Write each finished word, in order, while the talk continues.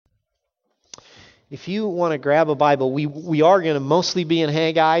If you want to grab a Bible, we are going to mostly be in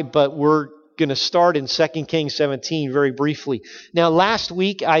Haggai, but we're going to start in 2 Kings 17 very briefly. Now, last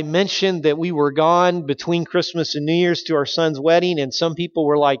week I mentioned that we were gone between Christmas and New Year's to our son's wedding, and some people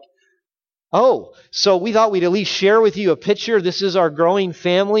were like, oh, so we thought we'd at least share with you a picture. This is our growing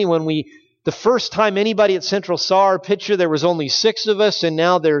family. The first time anybody at Central saw our picture, there was only 6 of us, and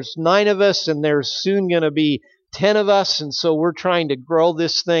now there's 9 of us, and there's soon going to be 10 of us, and so we're trying to grow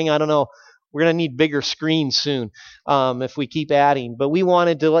this thing. I don't know. We're going to need bigger screens soon if we keep adding. But we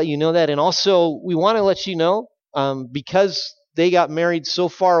wanted to let you know that. And also, we want to let you know, because they got married so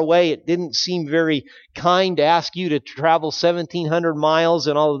far away, it didn't seem very kind to ask you to travel 1,700 miles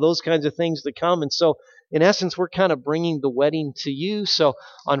and all of those kinds of things to come. And so, in essence, we're kind of bringing the wedding to you. So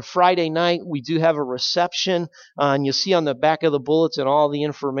on Friday night, we do have a reception. And you'll see on the back of the bulletin all the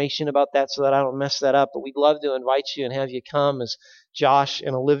information about that so that I don't mess that up. But we'd love to invite you and have you come, as Josh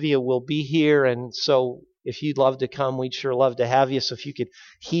and Olivia will be here. And so if you'd love to come, we'd sure love to have you. So if you could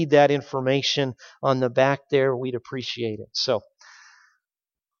heed that information on the back there, we'd appreciate it. So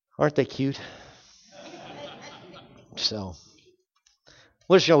aren't they cute? So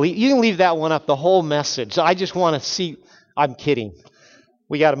you can leave that one up, the whole message. I just want to see. I'm kidding.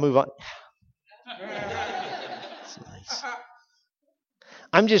 We got to move on. That's nice.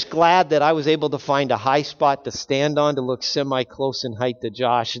 I'm just glad that I was able to find a high spot to stand on to look semi-close in height to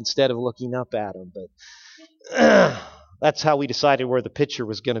Josh instead of looking up at him. But that's how we decided where the picture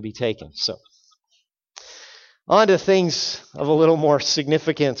was going to be taken. So on to things of a little more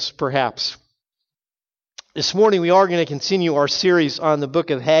significance, perhaps. This morning we are going to continue our series on the book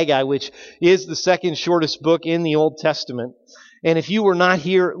of Haggai, which is the second shortest book in the Old Testament. And if you were not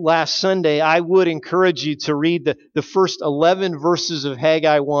here last Sunday, I would encourage you to read the first 11 verses of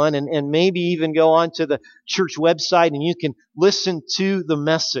Haggai 1 and maybe even go onto the church website and you can listen to the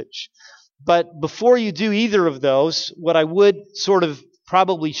message. But before you do either of those, what I would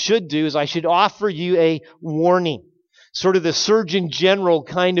probably should do is I should offer you a warning, sort of the Surgeon General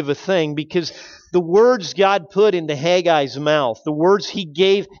kind of a thing, because the words God put into Haggai's mouth, the words He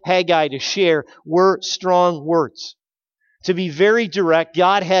gave Haggai to share, were strong words. To be very direct,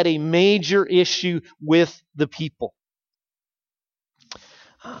 God had a major issue with the people.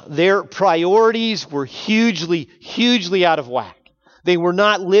 Their priorities were hugely, hugely out of whack. They were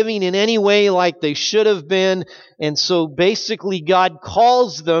not living in any way like they should have been. And so basically God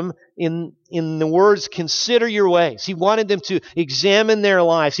calls them in the words, consider your ways. He wanted them to examine their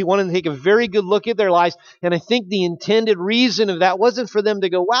lives. He wanted them to take a very good look at their lives. And I think the intended reason of that wasn't for them to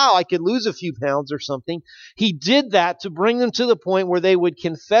go, wow, I could lose a few pounds or something. He did that to bring them to the point where they would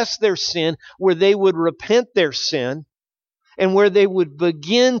confess their sin, where they would repent their sin, and where they would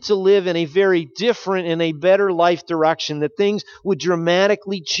begin to live in a very different and a better life direction, that things would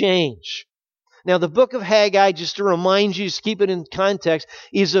dramatically change. Now, the book of Haggai, just to remind you, to keep it in context,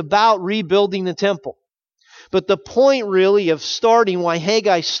 is about rebuilding the temple. But the point really of starting, why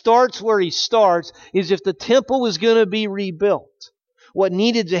Haggai starts where he starts, is if the temple was going to be rebuilt, what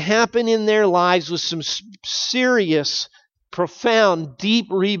needed to happen in their lives was some serious, profound, deep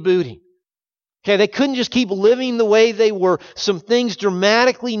rebooting. Okay, they couldn't just keep living the way they were. Some things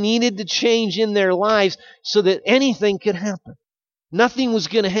dramatically needed to change in their lives so that anything could happen. Nothing was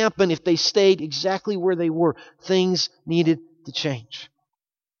going to happen if they stayed exactly where they were. Things needed to change.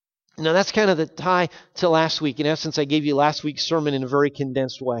 Now that's kind of the tie to last week. In essence, I gave you last week's sermon in a very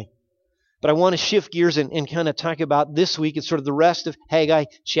condensed way. But I want to shift gears and kind of talk about this week. It's sort of the rest of Haggai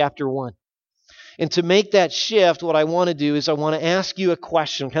chapter 1. And to make that shift, what I want to do is I want to ask you a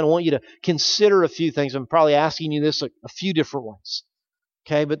question. I kind of want you to consider a few things. I'm probably asking you this a few different ways.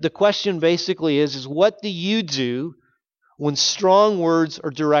 Okay, but the question basically is what do you do when strong words are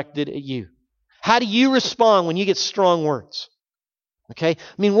directed at you? How do you respond when you get strong words? Okay,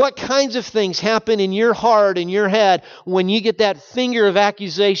 I mean, what kinds of things happen in your heart, in your head, when you get that finger of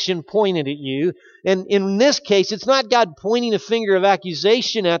accusation pointed at you? And in this case, it's not God pointing a finger of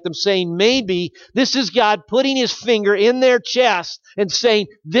accusation at them saying, maybe this is God putting His finger in their chest and saying,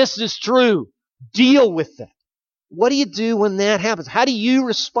 this is true. Deal with it. What do you do when that happens? How do you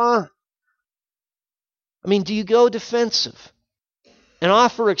respond? I mean, do you go defensive and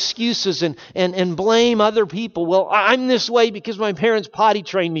offer excuses and blame other people? Well, I'm this way because my parents potty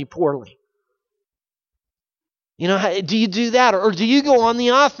trained me poorly. You know, do you do that? Or do you go on the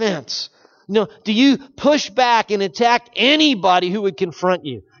offense? Do you push back and attack anybody who would confront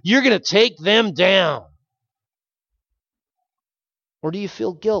you? You're going to take them down. Or do you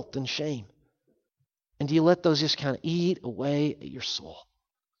feel guilt and shame? And do you let those just kind of eat away at your soul?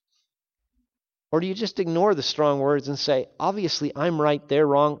 Or do you just ignore the strong words and say, obviously I'm right, they're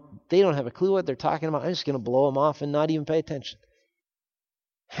wrong, They don't have a clue what they're talking about. I'm just going to blow them off and not even pay attention.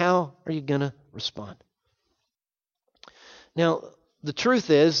 How are you going to respond? Now, the truth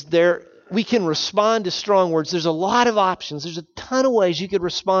is, we can respond to strong words. There's a lot of options. There's a ton of ways you could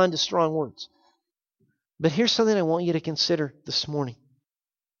respond to strong words. But here's something I want you to consider this morning.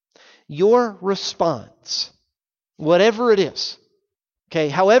 Your response, whatever it is, okay,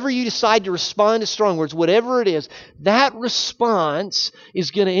 however you decide to respond to strong words, whatever it is, that response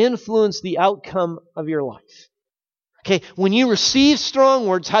is going to influence the outcome of your life. Okay, when you receive strong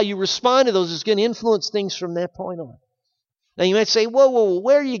words, how you respond to those is going to influence things from that point on. Now you might say, whoa,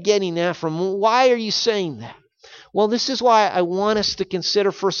 where are you getting that from? Why are you saying that? Well, this is why I want us to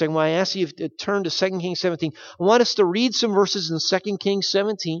consider first thing. When I ask you to turn to 2 Kings 17, I want us to read some verses in 2 Kings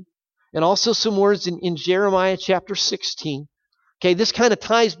 17 and also some words in Jeremiah chapter 16. Okay, this kind of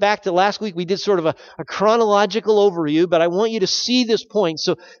ties back to last week. We did sort of a chronological overview, but I want you to see this point.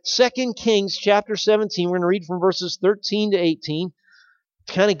 So 2 Kings chapter 17, we're going to read from verses 13 to 18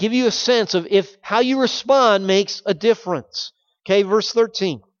 to kind of give you a sense of if how you respond makes a difference. Okay, verse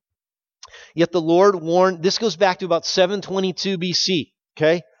 13. Yet the Lord warned, this goes back to about 722 BC,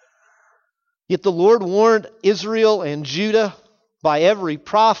 okay? Yet the Lord warned Israel and Judah by every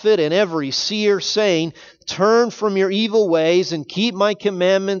prophet and every seer, saying, turn from your evil ways and keep my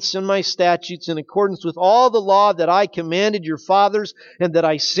commandments and my statutes in accordance with all the law that I commanded your fathers and that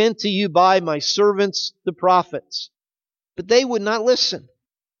I sent to you by my servants, the prophets. But they would not listen,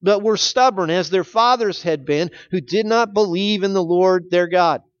 but were stubborn as their fathers had been, who did not believe in the Lord their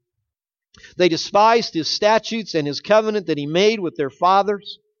God. They despised His statutes and His covenant that He made with their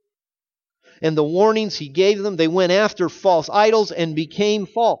fathers, and the warnings He gave them. They went after false idols and became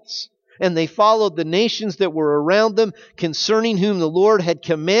false. And they followed the nations that were around them, concerning whom the Lord had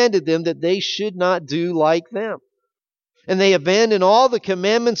commanded them that they should not do like them. And they abandoned all the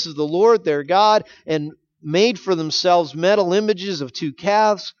commandments of the Lord their God, and made for themselves metal images of 2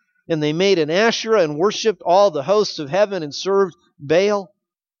 calves. And they made an Asherah, and worshipped all the hosts of heaven, and served Baal.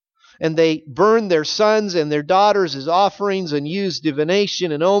 And they burned their sons and their daughters as offerings, and used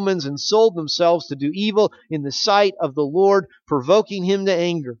divination and omens, and sold themselves to do evil in the sight of the Lord, provoking Him to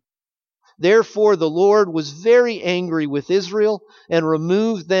anger. Therefore the Lord was very angry with Israel, and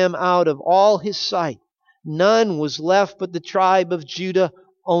removed them out of all His sight. None was left but the tribe of Judah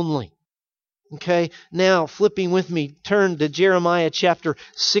only. Okay, now flipping with me, turn to Jeremiah chapter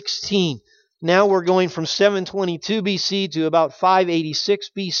 16. Now we're going from 722 BC to about 586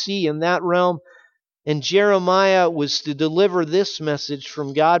 BC in that realm. And Jeremiah was to deliver this message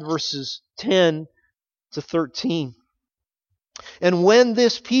from God, verses 10 to 13. And when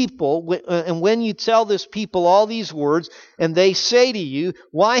you tell this people all these words, and they say to you,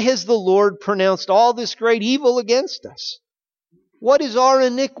 why has the Lord pronounced all this great evil against us? What is our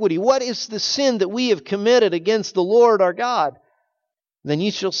iniquity? What is the sin that we have committed against the Lord our God? Then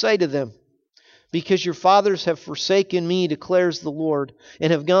you shall say to them, because your fathers have forsaken me, declares the Lord,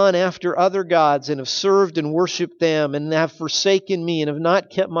 and have gone after other gods, and have served and worshipped them, and have forsaken me, and have not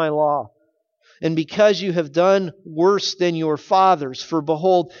kept my law. And because you have done worse than your fathers, for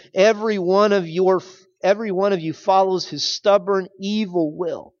behold, every one of you follows his stubborn evil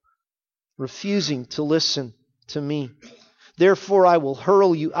will, refusing to listen to me. Therefore I will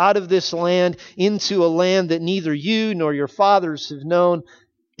hurl you out of this land into a land that neither you nor your fathers have known,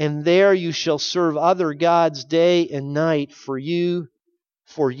 and there you shall serve other gods day and night for I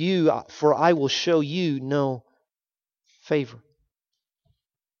will show you no favor.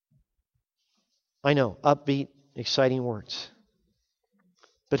 I know, upbeat, exciting words.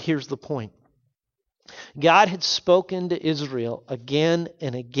 But here's the point. God had spoken to Israel again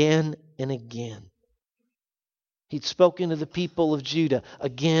and again and again. He'd spoken to the people of Judah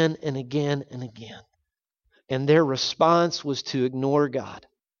again and again and again. And their response was to ignore God.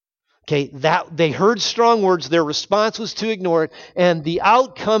 Okay, they heard strong words, their response was to ignore it, and the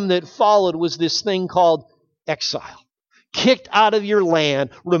outcome that followed was this thing called exile. Kicked out of your land,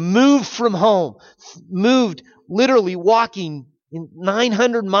 removed from home, moved literally walking in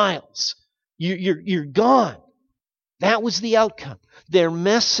 900 miles. You're gone. That was the outcome. Their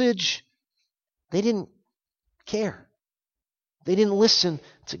message, they didn't care. They didn't listen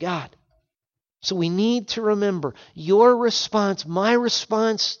to God. So we need to remember your response, my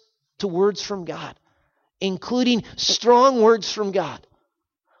response to words from God, including strong words from God,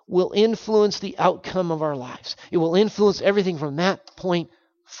 will influence the outcome of our lives. It will influence everything from that point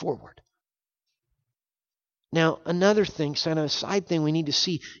forward. Now, another thing, kind of a side thing we need to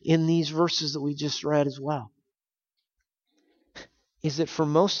see in these verses that we just read as well, is that for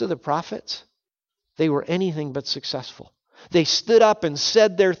most of the prophets, they were anything but successful. They stood up and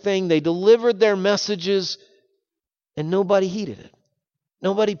said their thing. They delivered their messages, and nobody heeded it.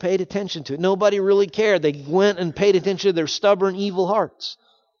 Nobody paid attention to it. Nobody really cared. They went and paid attention to their stubborn, evil hearts.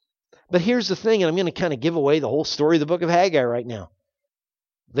 But here's the thing, and I'm going to kind of give away the whole story of the book of Haggai right now.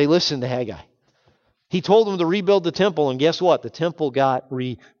 They listened to Haggai. He told them to rebuild the temple, and guess what? The temple got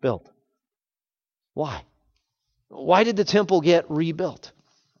rebuilt. Why? Why did the temple get rebuilt?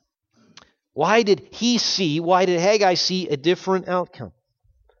 Why did Haggai see a different outcome?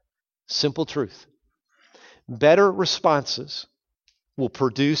 Simple truth. Better responses will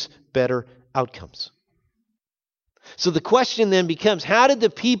produce better outcomes. So the question then becomes, how did the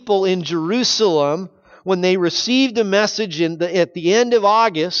people in Jerusalem, when they received a message at the end of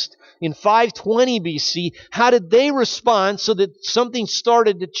August in 520 BC, how did they respond so that something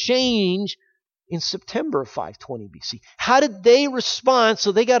started to change in September of 520 BC? How did they respond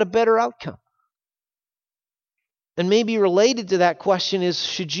so they got a better outcome? And maybe related to that question is,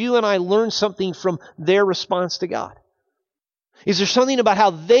 should you and I learn something from their response to God? Is there something about how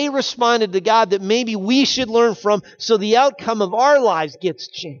they responded to God that maybe we should learn from so the outcome of our lives gets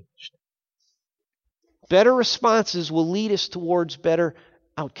changed? Better responses will lead us towards better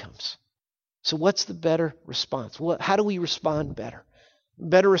outcomes. So what's the better response? How do we respond better?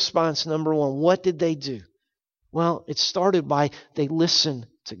 Better response, number one, what did they do? Well, it started by they listened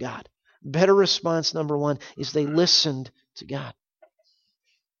to God. Better response, number one, is they listened to God.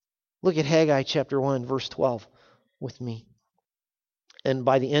 Look at Haggai chapter 1, verse 12 with me. And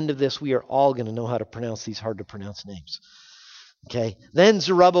by the end of this, we are all going to know how to pronounce these hard to pronounce names. Okay. Then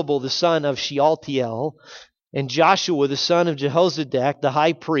Zerubbabel, the son of Shealtiel, and Joshua, the son of Jehozadak, the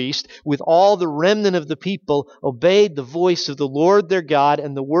high priest, with all the remnant of the people, obeyed the voice of the Lord their God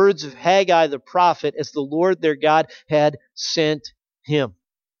and the words of Haggai the prophet, as the Lord their God had sent him.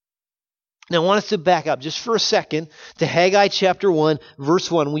 Now I want us to back up just for a second to Haggai chapter 1, verse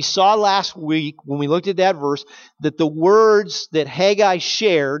 1. We saw last week when we looked at that verse that the words that Haggai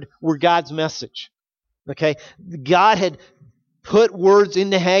shared were God's message. Okay? God had put words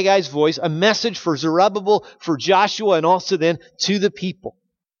into Haggai's voice, a message for Zerubbabel, for Joshua, and also then to the people.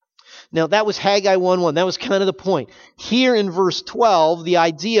 Now that was Haggai 1:1. That was kind of the point. Here in verse 12, the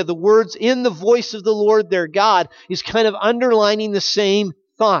idea, the words in the voice of the Lord their God is kind of underlining the same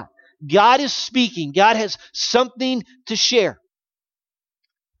thought. God is speaking. God has something to share.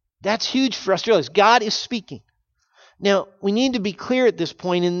 That's huge for us to realize. God is speaking. Now, we need to be clear at this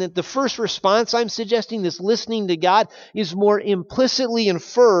point in that the first response I'm suggesting, this listening to God, is more implicitly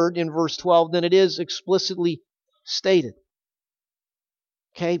inferred in verse 12 than it is explicitly stated.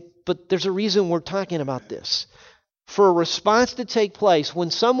 Okay? But there's a reason we're talking about this. For a response to take place,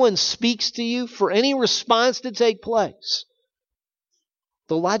 when someone speaks to you, for any response to take place,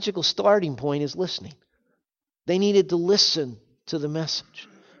 the logical starting point is listening. They needed to listen to the message.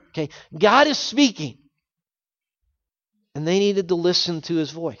 Okay? God is speaking. And they needed to listen to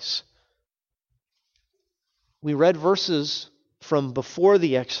His voice. We read verses from before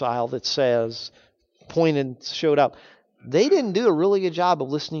the exile that showed up. They didn't do a really good job of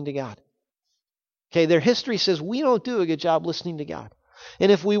listening to God. Okay, their history says we don't do a good job listening to God.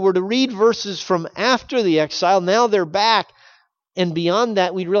 And if we were to read verses from after the exile, now they're back, and beyond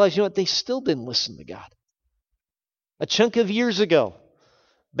that, we'd realize, they still didn't listen to God. A chunk of years ago,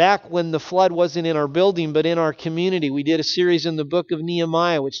 back when the flood wasn't in our building, but in our community, we did a series in the book of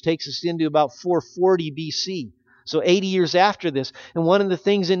Nehemiah, which takes us into about 440 BC. So 80 years after this. And one of the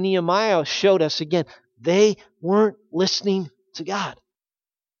things in Nehemiah showed us, again, they weren't listening to God.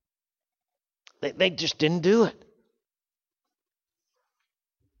 They just didn't do it.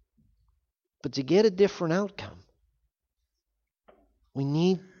 But to get a different outcome, we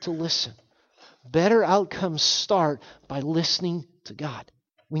need to listen. Better outcomes start by listening to God.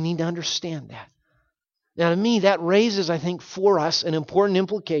 We need to understand that. Now, to me, that raises, I think, for us an important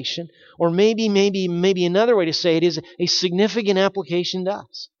implication, or maybe another way to say it is a significant application to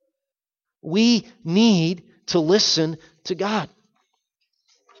us. We need to listen to God.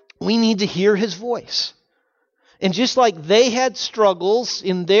 We need to hear His voice. And just like they had struggles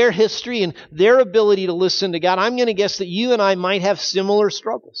in their history and their ability to listen to God, I'm going to guess that you and I might have similar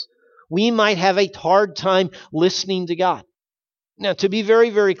struggles. We might have a hard time listening to God. Now, to be very,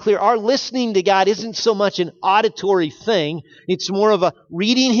 very clear, our listening to God isn't so much an auditory thing. It's more of a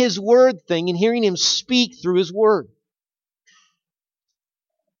reading His Word thing and hearing Him speak through His Word.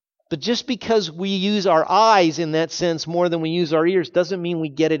 But just because we use our eyes in that sense more than we use our ears doesn't mean we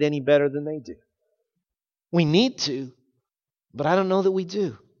get it any better than they do. We need to, but I don't know that we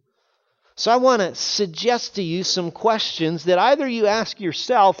do. So I want to suggest to you some questions that either you ask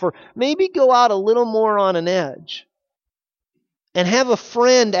yourself or maybe go out a little more on an edge and have a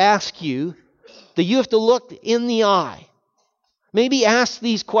friend ask you that you have to look in the eye. Maybe ask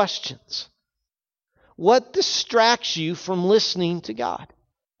these questions. What distracts you from listening to God?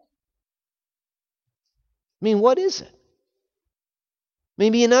 I mean, what is it?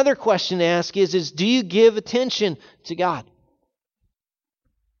 Maybe another question to ask is do you give attention to God?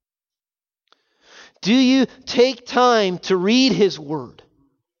 Do you take time to read His Word?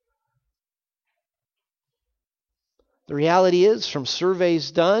 The reality is, from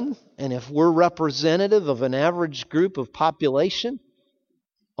surveys done, and if we're representative of an average group of population,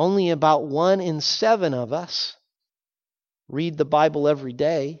 only about 1 in 7 of us read the Bible every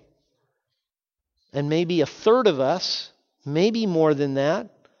day. And maybe a third of us, maybe more than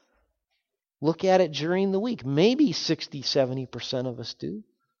that, look at it during the week. Maybe 60, 70% of us do.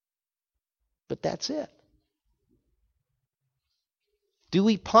 But that's it. Do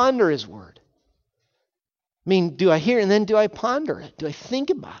we ponder His Word? I mean, do I hear and then do I ponder it? Do I think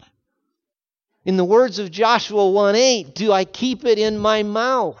about it? In the words of Joshua 1:8, do I keep it in my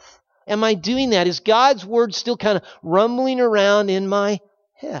mouth? Am I doing that? Is God's Word still kind of rumbling around in my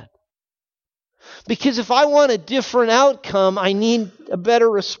head? Because if I want a different outcome, I need a better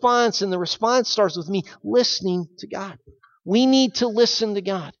response, and the response starts with me listening to God. We need to listen to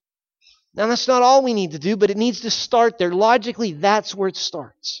God. Now, that's not all we need to do, but it needs to start there. Logically, that's where it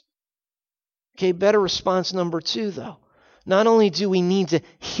starts. Okay, better response number 2, though. Not only do we need to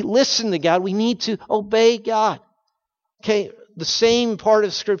listen to God, we need to obey God. Okay, the same part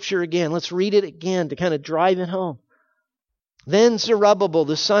of Scripture again. Let's read it again to kind of drive it home. Then Zerubbabel,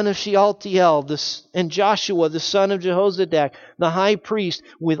 the son of Shealtiel, and Joshua, the son of Jehozadak, the high priest,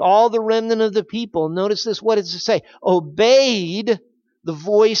 with all the remnant of the people, notice this, what does it say? Obeyed the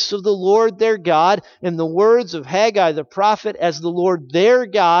voice of the Lord their God and the words of Haggai the prophet as the Lord their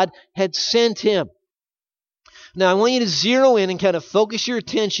God had sent him. Now I want you to zero in and kind of focus your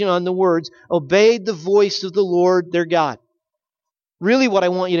attention on the words, obeyed the voice of the Lord their God. Really what I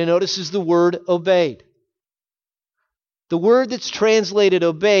want you to notice is the word obeyed. The word that's translated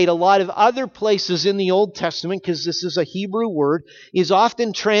obeyed, a lot of other places in the Old Testament, because this is a Hebrew word, is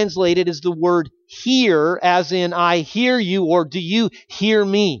often translated as the word hear, as in I hear you, or do you hear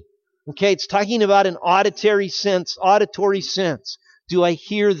me? Okay, it's talking about an auditory sense. Do I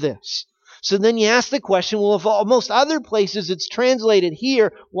hear this? So then you ask the question, well, if most other places it's translated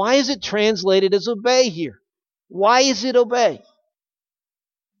here, why is it translated as obey here? Why is it obey?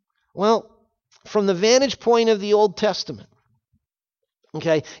 Well, from the vantage point of the Old Testament,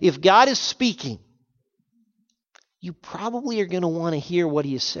 okay, if God is speaking, you probably are going to want to hear what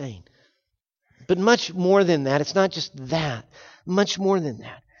He is saying. But much more than that, it's not just that, much more than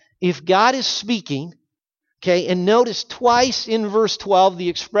that. If God is speaking, okay, and notice twice in verse 12, the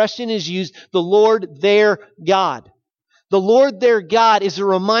expression is used, the Lord their God. The Lord their God is a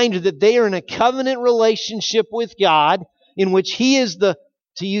reminder that they are in a covenant relationship with God in which He is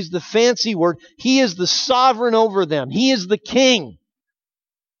to use the fancy word, He is the sovereign over them. He is the king.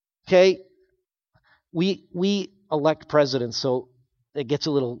 Okay? We elect presidents, so it gets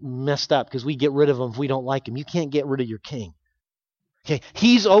a little messed up because we get rid of them if we don't like him. You can't get rid of your king. Okay?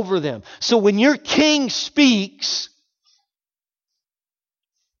 He's over them. So when your king speaks,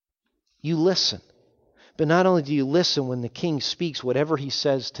 you listen. But not only do you listen, when the king speaks, whatever he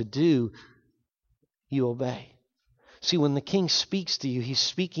says to do, you obey. See, when the king speaks to you, he's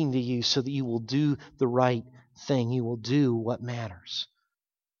speaking to you so that you will do the right thing. You will do what matters.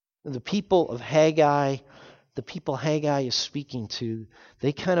 The people of Haggai, the people Haggai is speaking to,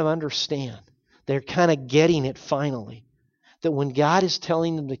 they kind of understand. They're kind of getting it finally. That when God is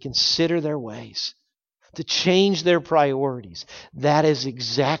telling them to consider their ways, to change their priorities, that is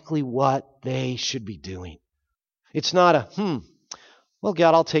exactly what they should be doing. It's not a, well,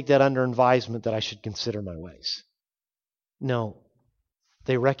 God, I'll take that under advisement that I should consider my ways. No,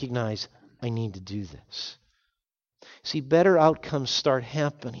 they recognize I need to do this. See, better outcomes start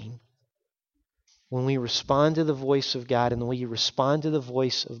happening when we respond to the voice of God, and the way you respond to the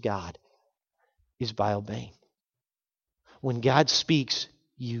voice of God is by obeying. When God speaks,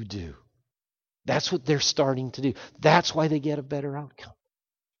 you do. That's what they're starting to do. That's why they get a better outcome.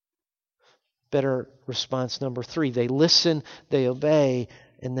 Better response number 3. They listen, they obey,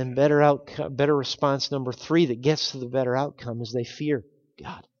 and then better response number 3 that gets to the better outcome is they fear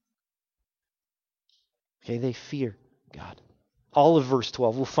God. Okay, they fear God. All of verse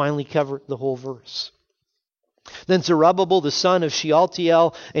 12. We'll finally cover the whole verse. Then Zerubbabel the son of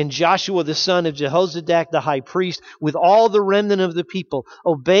Shealtiel and Joshua the son of Jehozadak the high priest with all the remnant of the people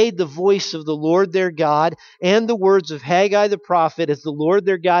obeyed the voice of the Lord their God and the words of Haggai the prophet as the Lord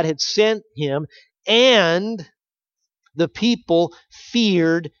their God had sent him, and The people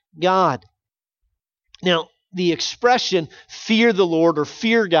feared God. Now, the expression fear the Lord or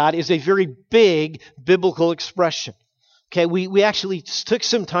fear God is a very big biblical expression. Okay, we actually took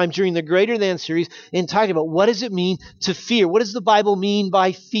some time during the Greater Than series and talked about what does it mean to fear? What does the Bible mean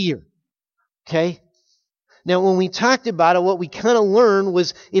by fear? Okay? Now, when we talked about it, what we kind of learned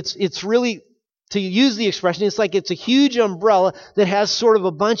was it's really, to use the expression, it's like it's a huge umbrella that has sort of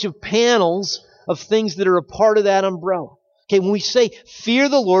a bunch of panels of things that are a part of that umbrella. Okay, when we say fear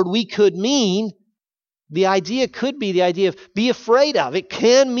the Lord, we could mean, the idea could be the idea of be afraid of. It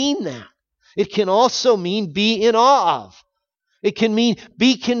can mean that. It can also mean be in awe of. It can mean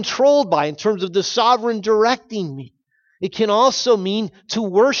be controlled by in terms of the sovereign directing me. It can also mean to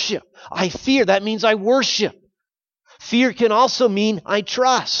worship. I fear, that means I worship. Fear can also mean I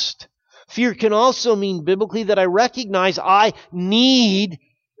trust. Fear can also mean biblically that I recognize I need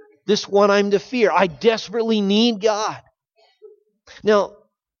this one I'm to fear. I desperately need God. Now,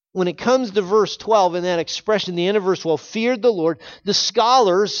 when it comes to verse 12 and that expression, the end of verse 12, feared the Lord, the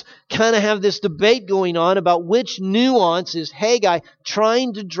scholars kind of have this debate going on about which nuance is Haggai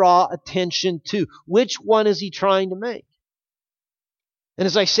trying to draw attention to. Which one is he trying to make? And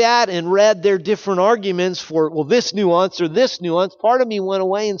as I sat and read their different arguments for, well, this nuance or this nuance, part of me went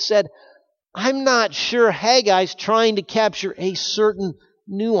away and said, I'm not sure Haggai's trying to capture a certain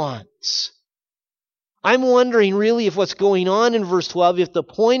nuance. I'm wondering really if what's going on in verse 12, if the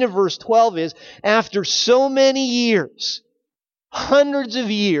point of verse 12 is, after so many years, hundreds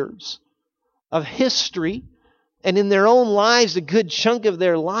of years of history, and in their own lives, a good chunk of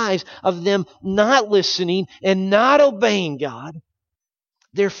their lives, of them not listening and not obeying God,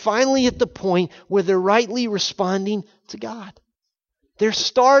 they're finally at the point where they're rightly responding to God. They're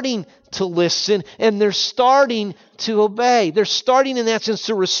starting to listen and they're starting to obey. They're starting in that sense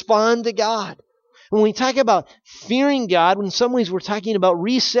to respond to God. When we talk about fearing God, in some ways we're talking about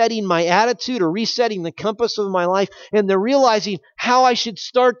resetting my attitude or resetting the compass of my life, and they're realizing how I should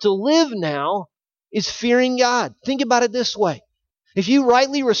start to live now is fearing God. Think about it this way. If you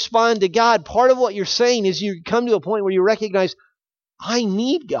rightly respond to God, part of what you're saying is you come to a point where you recognize, I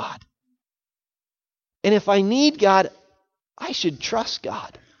need God. And if I need God, I should trust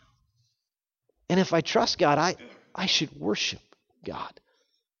God. And if I trust God, I should worship God.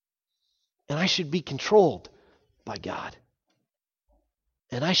 And I should be controlled by God.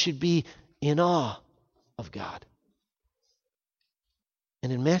 And I should be in awe of God.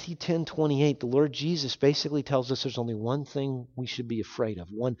 And in Matthew 10:28, the Lord Jesus basically tells us there's only one thing we should be afraid of,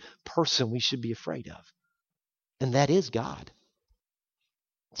 one person we should be afraid of, and that is God.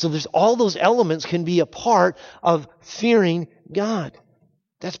 So there's all those elements can be a part of fearing God.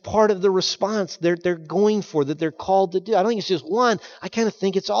 That's part of the response they're going for, that they're called to do. I don't think it's just one. I kind of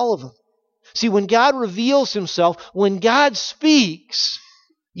think it's all of them. See, when God reveals Himself, when God speaks,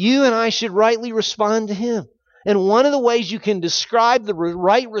 you and I should rightly respond to Him. And one of the ways you can describe the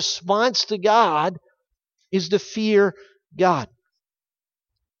right response to God is to fear God.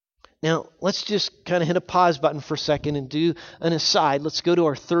 Now, let's just kind of hit a pause button for a second and do an aside. Let's go to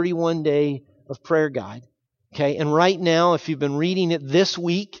our 31-day of prayer guide. Okay, and right now, if you've been reading it this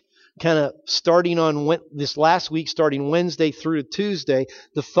week, kind of starting on this last week, starting Wednesday through to Tuesday,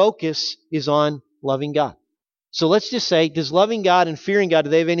 the focus is on loving God. So let's just say, does loving God and fearing God, do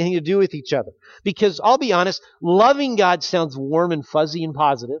they have anything to do with each other? Because I'll be honest, loving God sounds warm and fuzzy and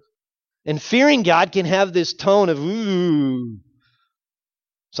positive, and fearing God can have this tone of, ooh.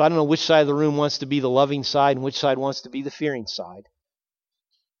 So I don't know which side of the room wants to be the loving side and which side wants to be the fearing side.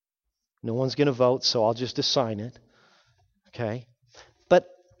 No one's going to vote, so I'll just assign it. Okay? But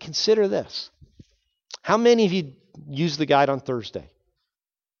consider this. How many of you used the guide on Thursday?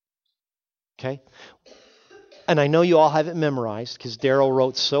 Okay? And I know you all have it memorized because Daryl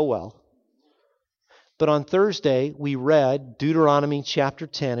wrote so well. But on Thursday, we read Deuteronomy chapter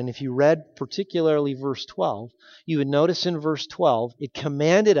 10. And if you read particularly verse 12, you would notice in verse 12, it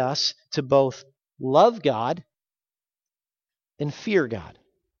commanded us to both love God and fear God.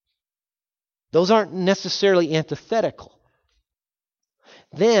 Those aren't necessarily antithetical.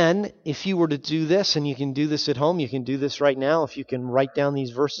 Then, if you were to do this, and you can do this at home, you can do this right now if you can write down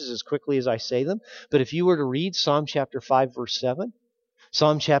these verses as quickly as I say them. But if you were to read Psalm chapter 5, verse 7,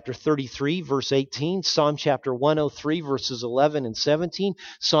 Psalm chapter 33, verse 18, Psalm chapter 103, verses 11 and 17,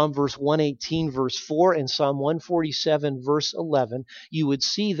 Psalm verse 118, verse 4, and Psalm 147, verse 11, you would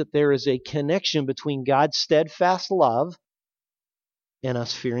see that there is a connection between God's steadfast love and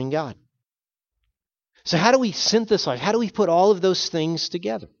us fearing God. So how do we synthesize? How do we put all of those things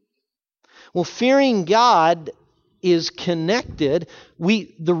together? Well, fearing God is connected.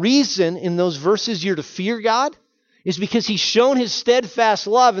 The reason in those verses you're to fear God is because He's shown His steadfast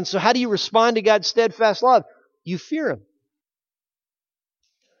love. And so how do you respond to God's steadfast love? You fear Him.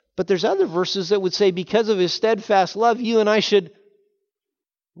 But there's other verses that would say because of His steadfast love, you and I should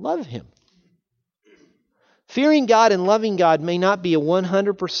love Him. Fearing God and loving God may not be a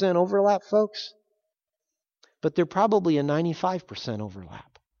 100% overlap, folks, but they're probably a 95% overlap.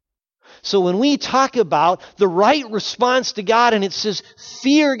 So when we talk about the right response to God and it says,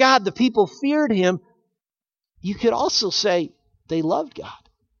 fear God, the people feared Him, you could also say they loved God.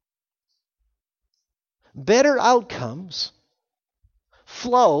 Better outcomes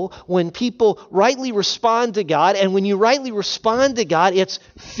flow when people rightly respond to God. And when you rightly respond to God, it's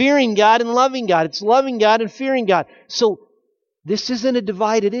fearing God and loving God. It's loving God and fearing God. So this isn't a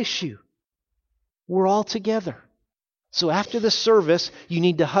divided issue. We're all together. So after the service, you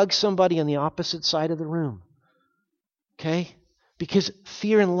need to hug somebody on the opposite side of the room. Okay? Because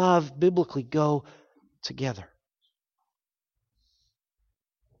fear and love biblically go together.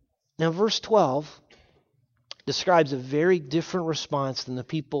 Now verse 12 describes a very different response than the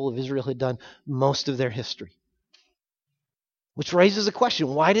people of Israel had done most of their history. Which raises a question,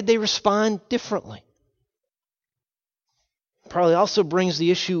 why did they respond differently? Probably also brings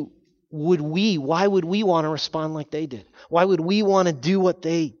the issue, why would we want to respond like they did? Why would we want to do what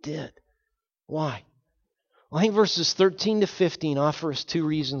they did? Why? Well, I think verses 13 to 15 offer us two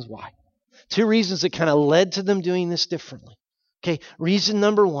reasons why. Two reasons that kind of led to them doing this differently. Okay, reason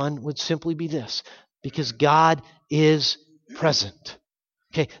number one would simply be this: because God is present.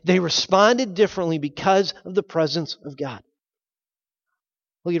 Okay, they responded differently because of the presence of God.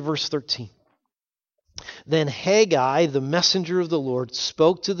 Look at verse 13. Then Haggai, the messenger of the Lord,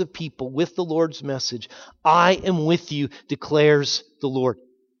 spoke to the people with the Lord's message. I am with you, declares the Lord.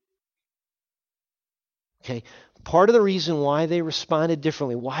 Okay, part of the reason why they responded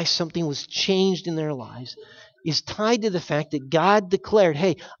differently, why something was changed in their lives, is tied to the fact that God declared,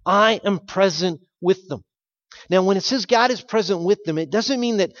 hey, I am present with them. Now, when it says God is present with them, it doesn't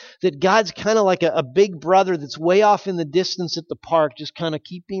mean that God's kind of like a big brother that's way off in the distance at the park, just kind of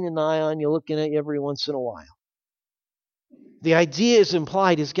keeping an eye on you, looking at you every once in a while. The idea is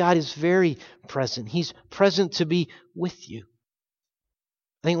implied is God is very present. He's present to be with you.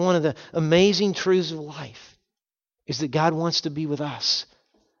 I think one of the amazing truths of life is that God wants to be with us,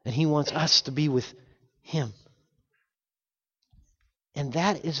 and He wants us to be with Him. And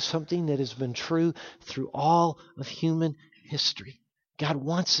that is something that has been true through all of human history. God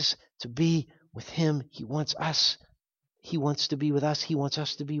wants us to be with Him. He wants to be with us. He wants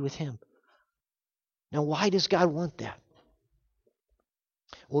us to be with Him. Now, why does God want that?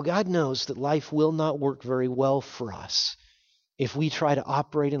 Well, God knows that life will not work very well for us if we try to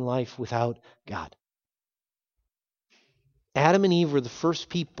operate in life without God. Adam and Eve were the first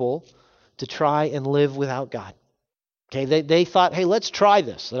people to try and live without God. Okay, they thought, hey, let's try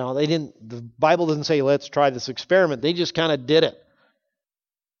this. No, they didn't. The Bible doesn't say let's try this experiment. They just kind of did it.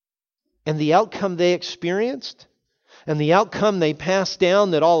 And the outcome they experienced, and the outcome they passed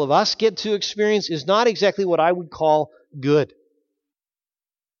down that all of us get to experience, is not exactly what I would call good.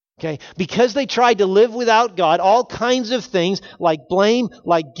 Okay, because they tried to live without God, all kinds of things like blame,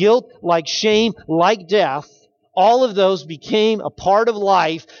 like guilt, like shame, like death, all of those became a part of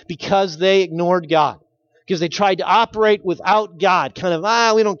life because they ignored God. Because they tried to operate without God. Kind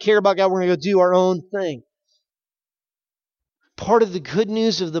of, we don't care about God, we're going to go do our own thing. Part of the good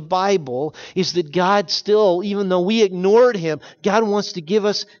news of the Bible is that God still, even though we ignored Him, God wants to give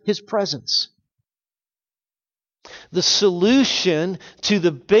us His presence. The solution to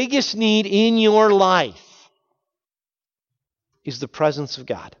the biggest need in your life is the presence of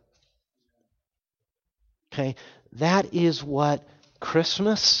God. Okay? That is what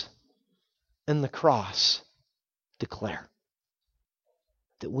Christmas and the cross declare.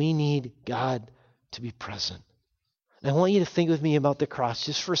 That we need God to be present. And I want you to think with me about the cross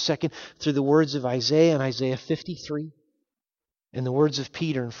just for a second through the words of Isaiah and Isaiah 53 and the words of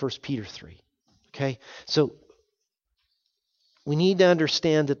Peter in 1 Peter 3. Okay? So we need to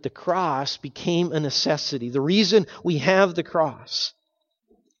understand that the cross became a necessity. The reason we have the cross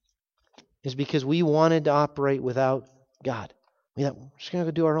is because we wanted to operate without God. We thought, we're just going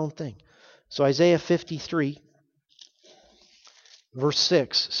to go do our own thing. So Isaiah 53, verse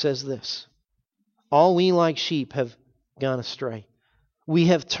 6 says this: all we like sheep have gone astray. We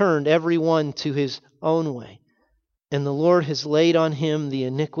have turned every one to his own way, and the Lord has laid on Him the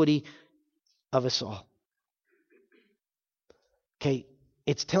iniquity of us all. Okay,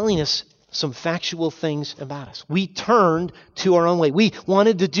 it's telling us some factual things about us. We turned to our own way. We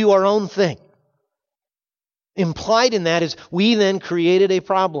wanted to do our own thing. Implied in that is we then created a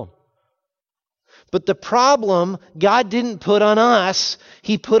problem. But the problem God didn't put on us,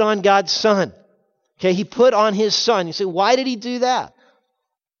 He put on God's Son. Okay, He put on His Son. You say, why did He do that?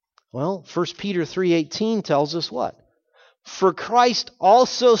 Well, 1 Peter 3:18 tells us what? For Christ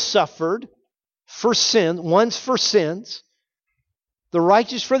also suffered for sin, once for sins, the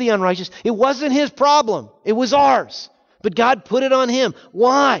righteous for the unrighteous. It wasn't His problem. It was ours. But God put it on Him.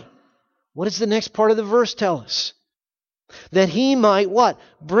 Why? What does the next part of the verse tell us? That He might what?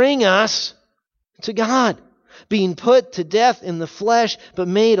 Bring us to God, being put to death in the flesh, but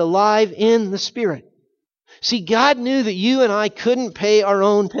made alive in the Spirit. See, God knew that you and I couldn't pay our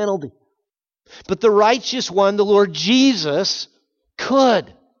own penalty. But the righteous one, the Lord Jesus,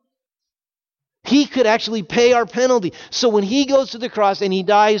 could. He could actually pay our penalty. So when He goes to the cross and He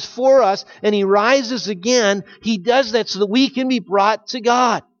dies for us and He rises again, He does that so that we can be brought to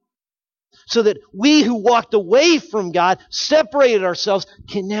God. So that we who walked away from God, separated ourselves,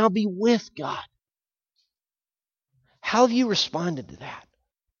 can now be with God. How have you responded to that?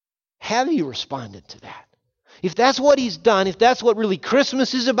 Have you responded to that? If that's what He's done, if that's what really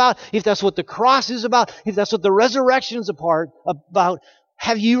Christmas is about, if that's what the cross is about, if that's what the resurrection is about,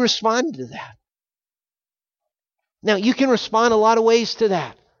 have you responded to that? Now, you can respond a lot of ways to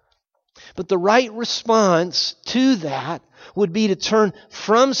that. But the right response to that would be to turn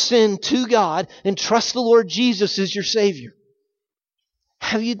from sin to God and trust the Lord Jesus as your Savior.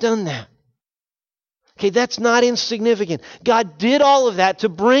 Have you done that? Okay, that's not insignificant. God did all of that to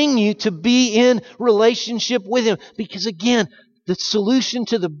bring you to be in relationship with Him. Because again, the solution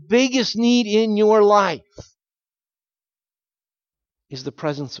to the biggest need in your life is the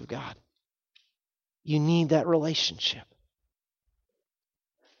presence of God. You need that relationship.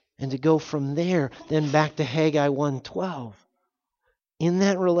 And to go from there, then back to Haggai 1:12. In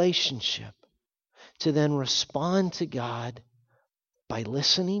that relationship, to then respond to God by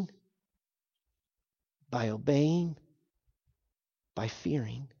listening, by obeying, by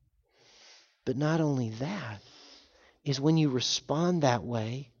fearing. But not only that, is when you respond that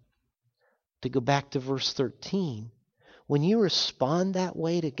way, to go back to verse 13, when you respond that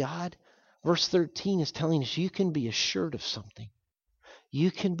way to God, verse 13 is telling us you can be assured of something. You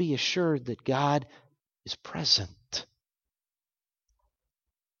can be assured that God is present.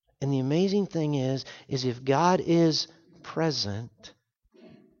 And the amazing thing is if God is present,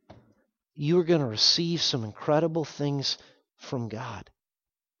 you are going to receive some incredible things from God.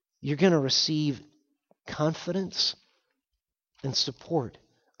 You're going to receive confidence and support.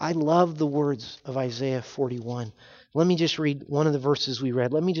 I love the words of Isaiah 41. Let me just read one of the verses we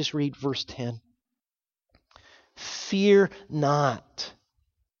read. Let me just read verse 10. Fear not,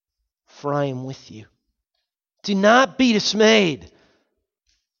 for I am with you. Do not be dismayed,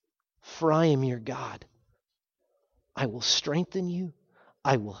 for I am your God. I will strengthen you.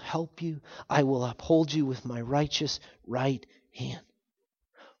 I will help you. I will uphold you with my righteous right hand.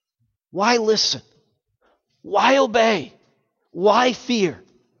 Why listen? Why obey? Why fear?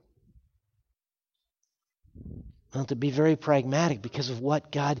 Well, to be very pragmatic, because of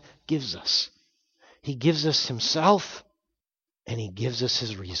what God gives us. He gives us Himself, and He gives us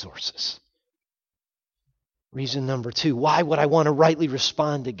His resources. Reason number 2, why would I want to rightly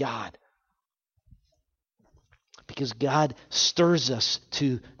respond to God? Because God stirs us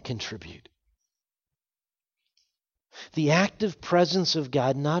to contribute. The active presence of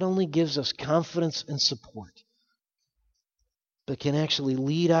God not only gives us confidence and support, but can actually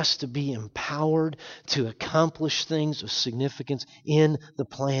lead us to be empowered to accomplish things of significance in the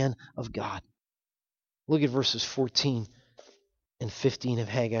plan of God. Look at verses 14 and 15 of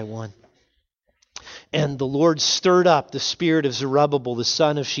Haggai 1. And the Lord stirred up the spirit of Zerubbabel, the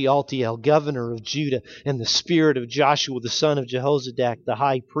son of Shealtiel, governor of Judah, and the spirit of Joshua, the son of Jehozadak, the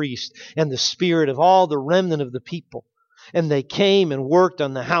high priest, and the spirit of all the remnant of the people. And they came and worked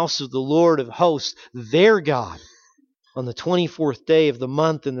on the house of the Lord of hosts, their God, on the 24th day of the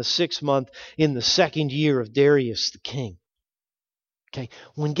month in the 6th month in the 2nd year of Darius the king. Okay,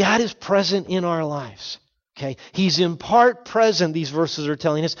 when God is present in our lives, okay, He's in part present, these verses are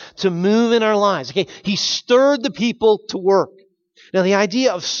telling us, to move in our lives. Okay, He stirred the people to work. Now, the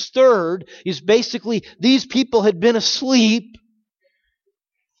idea of stirred is basically these people had been asleep.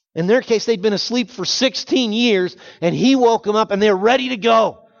 In their case, they'd been asleep for 16 years, and He woke them up, and they're ready to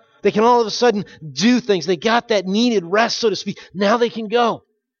go. They can all of a sudden do things. They got that needed rest, so to speak. Now they can go.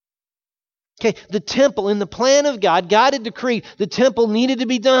 Okay, the temple, in the plan of God, God had decreed the temple needed to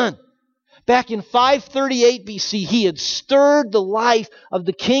be done. Back in 538 BC, He had stirred the life of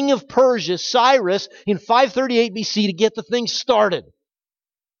the king of Persia, Cyrus, in 538 BC to get the thing started.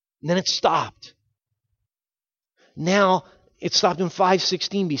 And then it stopped. Now, It stopped in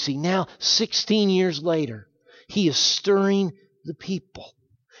 516 BC. Now, 16 years later, he is stirring the people.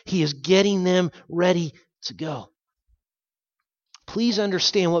 He is getting them ready to go. Please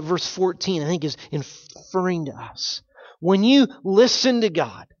understand what verse 14, I think, is inferring to us. When you listen to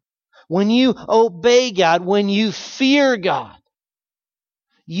God, when you obey God, when you fear God,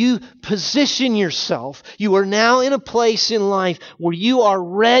 you position yourself. You are now in a place in life where you are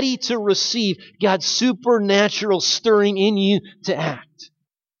ready to receive God's supernatural stirring in you to act.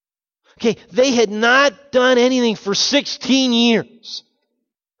 Okay, they had not done anything for 16 years.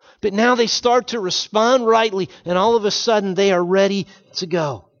 But now they start to respond rightly, and all of a sudden they are ready to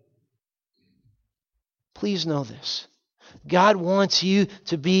go. Please know this. God wants you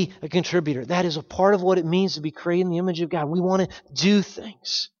to be a contributor. That is a part of what it means to be created in the image of God. We want to do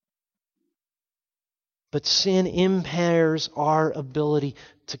things. But sin impairs our ability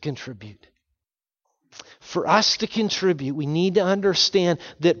to contribute. For us to contribute, we need to understand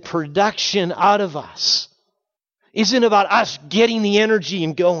that production out of us isn't about us getting the energy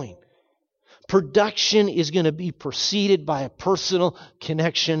and going. Production is going to be preceded by a personal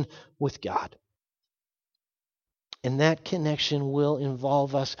connection with God. And that connection will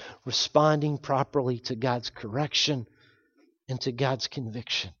involve us responding properly to God's correction and to God's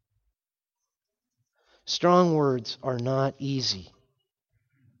conviction. Strong words are not easy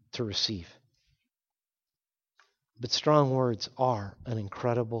to receive. But strong words are an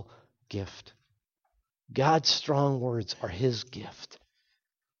incredible gift. God's strong words are His gift.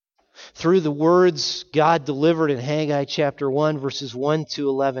 Through the words God delivered in Haggai chapter 1, verses 1 to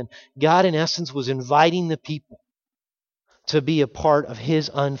 11, God in essence was inviting the people to be a part of His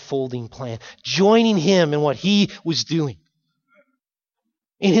unfolding plan, joining Him in what He was doing.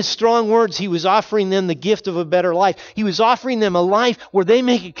 In His strong words, He was offering them the gift of a better life. He was offering them a life where they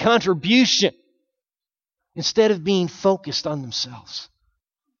make a contribution instead of being focused on themselves.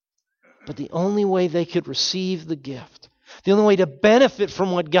 But the only way they could receive the gift, the only way to benefit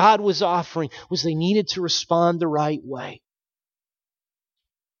from what God was offering, was they needed to respond the right way.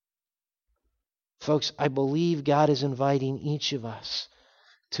 Folks, I believe God is inviting each of us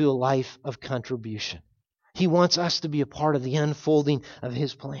to a life of contribution. He wants us to be a part of the unfolding of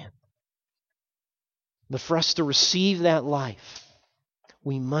His plan. But for us to receive that life,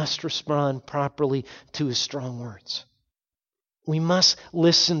 we must respond properly to His strong words. We must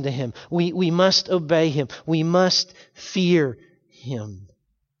listen to Him. We must obey Him. We must fear Him.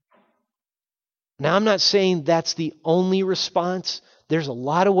 Now, I'm not saying that's the only response. There's a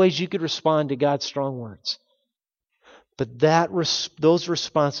lot of ways you could respond to God's strong words. But those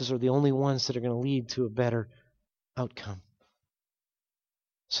responses are the only ones that are going to lead to a better outcome.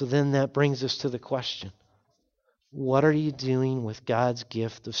 So then that brings us to the question, what are you doing with God's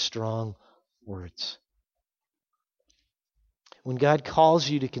gift of strong words? When God calls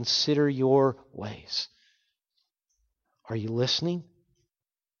you to consider your ways, are you listening?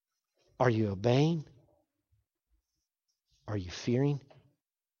 Are you obeying? Are you fearing?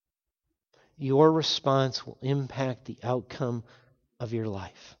 Your response will impact the outcome of your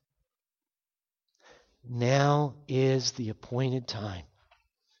life. Now is the appointed time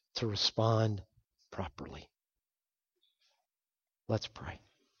to respond properly. Let's pray.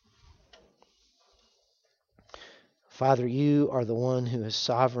 Father, You are the one who is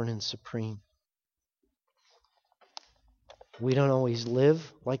sovereign and supreme. We don't always live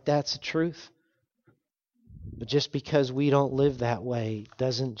like that's the truth. But just because we don't live that way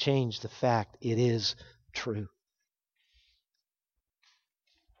doesn't change the fact it is true.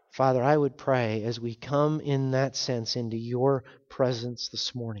 Father, I would pray as we come in that sense into Your presence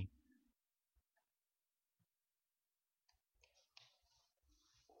this morning,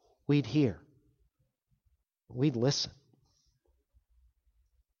 we'd hear, we'd listen.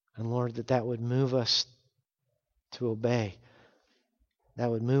 And Lord, that would move us to obey. That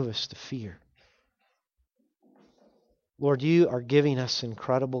would move us to fear. Lord, You are giving us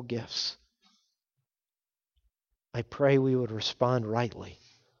incredible gifts. I pray we would respond rightly.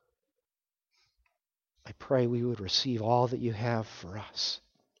 I pray we would receive all that You have for us.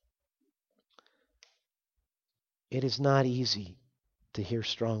 It is not easy to hear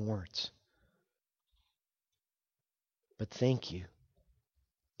strong words. But thank You.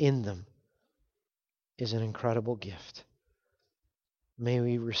 In them is an incredible gift. May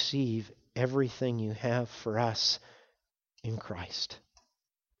we receive everything You have for us in Christ.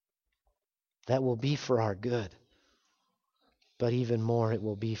 That will be for our good, but even more, it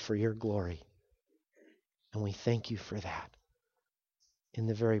will be for Your glory. And we thank You for that. In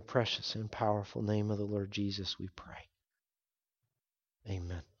the very precious and powerful name of the Lord Jesus, we pray.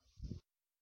 Amen.